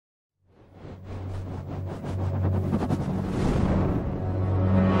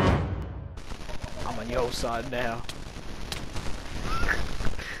your side now.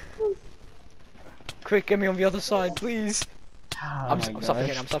 Quick, get me on the other side, please. Oh I'm my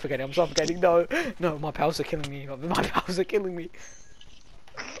suffocating, I'm suffocating, I'm suffocating. No, no, my powers are killing me. My powers are killing me.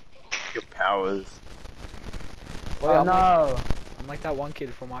 Your powers. Wait, Oh no! I'm like that one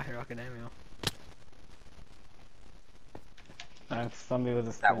kid from My Hero Academia. Somebody with a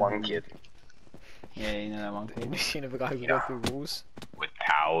That spoon. one kid Yeah, you know that one kid. You know the guy who can Yeah. go through walls? with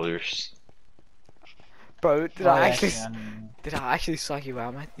powers. Bro, did Oh, I yeah, actually... I know. Did I actually psych you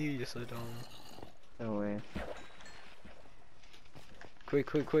out, Matthew? You're so dumb. So weird. Quick,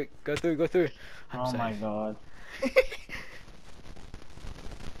 quick, quick. Go through, go through. I'm Oh safe. my god.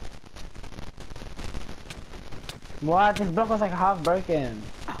 What? This block was like half broken.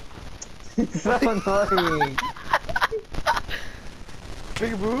 It's so annoying.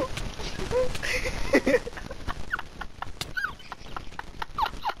 Big boo.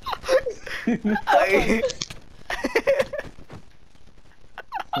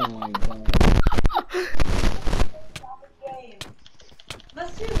 Oh my god.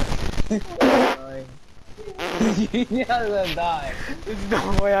 You never die. There's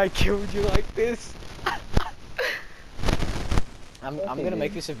no way I killed you like this. I'm gonna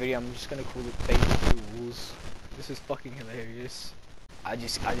make this a video. I'm just gonna call it Fading Through Walls. This is fucking hilarious. I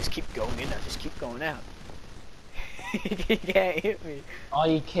just keep going in. I just keep going out. He can't hit me. Are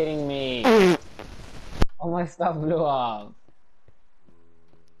you kidding me? All my stuff blew up.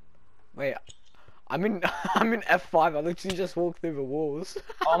 Wait, I'm in I'm in F5. I literally just walked through the walls.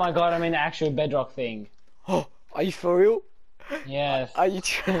 Oh my god, I'm in the actual bedrock thing. Oh, are you for real? Yes. Are you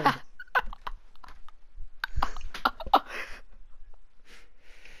trying?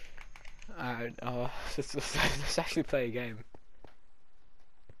 Alright, let's actually play a game.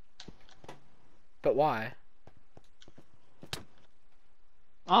 But why?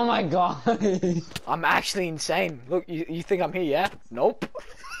 Oh my god. I'm actually insane. Look, you think I'm here, yeah? Nope.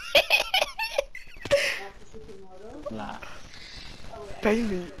 Nah.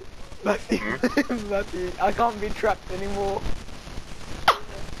 Bailey, Matthew, Matthew, I can't be trapped anymore.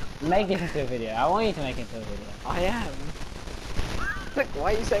 Make it into a video. I want you to make it into a video. I am. Look,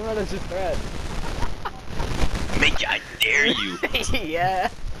 why are you saying that as a threat? Make I dare you. Yeah.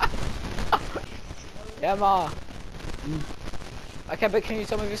 Yeah, Ma. Okay, but can you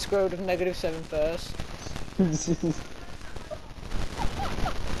tell me the square root of -7 first?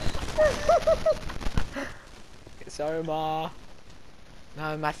 Sorry, Ma.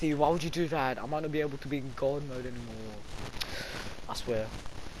 No, Matthew, why would you do that? I might not be able to be in God mode anymore. I swear.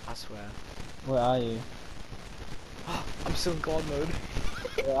 I swear. Where are you? I'm still in God mode.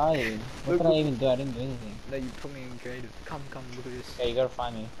 Where are you? What did I even do? I didn't do anything. No, you put me in creative. Come, look at this. Okay, you gotta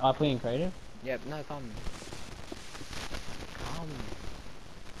find me. Oh, I put you in creative? Yep, no, come. Come.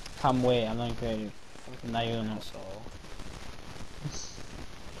 Come where? I'm not in creative. Now you're not. Asshole.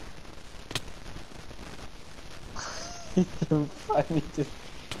 So funny just.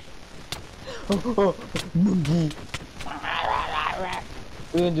 Oh, boogie.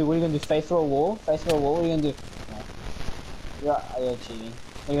 What are you gonna do? Face through a wall? Face through a wall? What are you gonna do? No. You're cheating.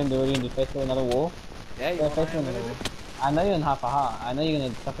 What are you gonna do? Face through another wall? Yeah, Yeah, face through another wall. I know you're in half a heart. I know you're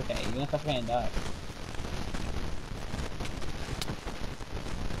gonna suffocate. You're gonna suffocate and die.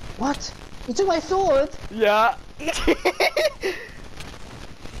 What? You took my sword? Yeah.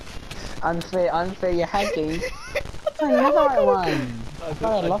 Unfair, you're hacking. Oh, you have the right one. I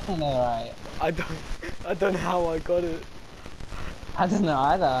thought I lost on there right. I don't know how I got it. I don't know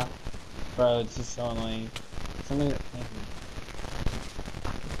either. Bro, it's just so annoying. Something.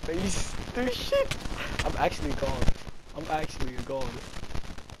 Face do shit. I'm actually gone. I'm actually a god.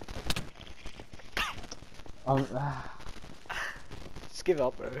 Um, Just give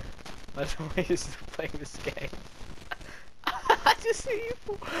up, bro. I don't want you to playing this game. I just see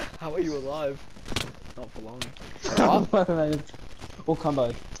you. How are you alive? Not for long. All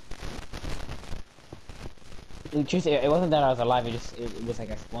combo. It wasn't that I was alive, it was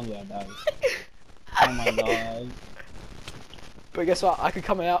like I spawned where I died. Oh my god. But guess what? I could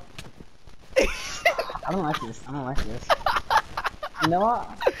come out. I don't like this. I don't like this. You know what?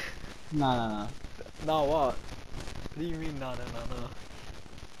 No. No, what? What do you mean, no? No.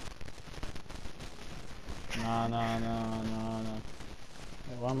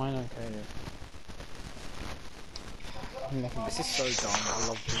 Why am I not creative? This is so dumb. I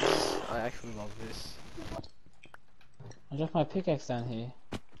love this. I actually love this. I left my pickaxe down here.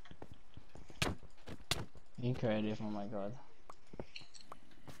 Being creative, oh my god.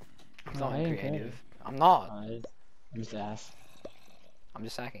 I'm not I ain't creative. I'm not. I'm just ass. I'm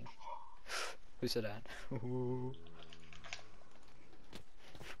just hacking. Who said that?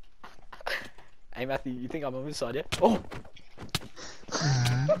 Hey Matthew, you think I'm on this side, yeah? Oh!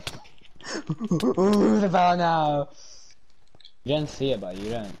 Ooh, the ball now. You didn't see it, but you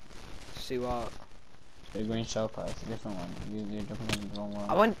didn't. See what? The green shell part, it's a different one. You're definitely in the wrong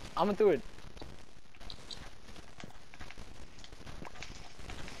one. I went through it.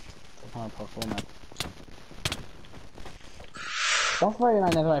 I'm on parkour, man. Don't worry, man,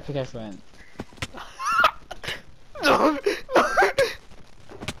 never my pickaxe went. No!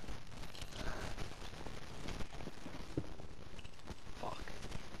 Fuck.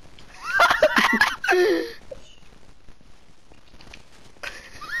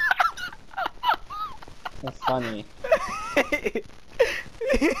 That's funny. I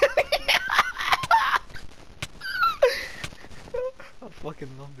fucking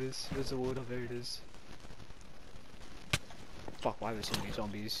love this. Where's the water? There it is. Fuck, why are there so many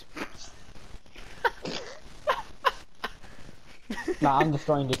zombies? Nah, I'm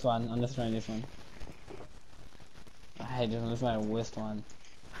destroying this one. I'm destroying this one. I hate this one. This is my worst one.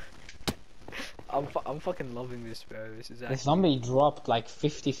 I'm fucking loving this, bro. This is The actually... zombie dropped like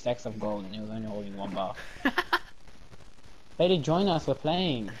 50 stacks of gold and he was only holding one bar. Lady, join us. We're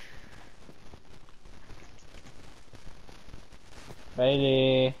playing.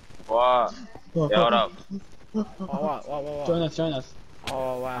 Bailey. What? Yeah, what up? Oh, wow. Join us, join us.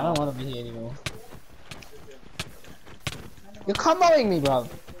 Oh, wow. I don't want to be here anymore. You're comboing me, bro.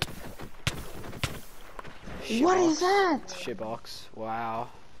 What is that? Shitbox. Wow.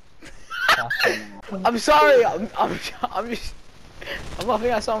 Awesome. I'm sorry. I'm just. I'm laughing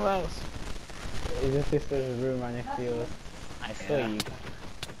at someone else. Is this sister's room right next to yours? I saw Yeah. you.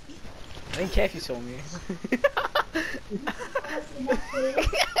 I didn't care if you saw me.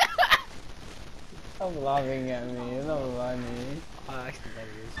 Stop laughing at me. You're not funny. I actually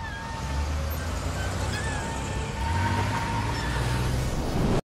love this.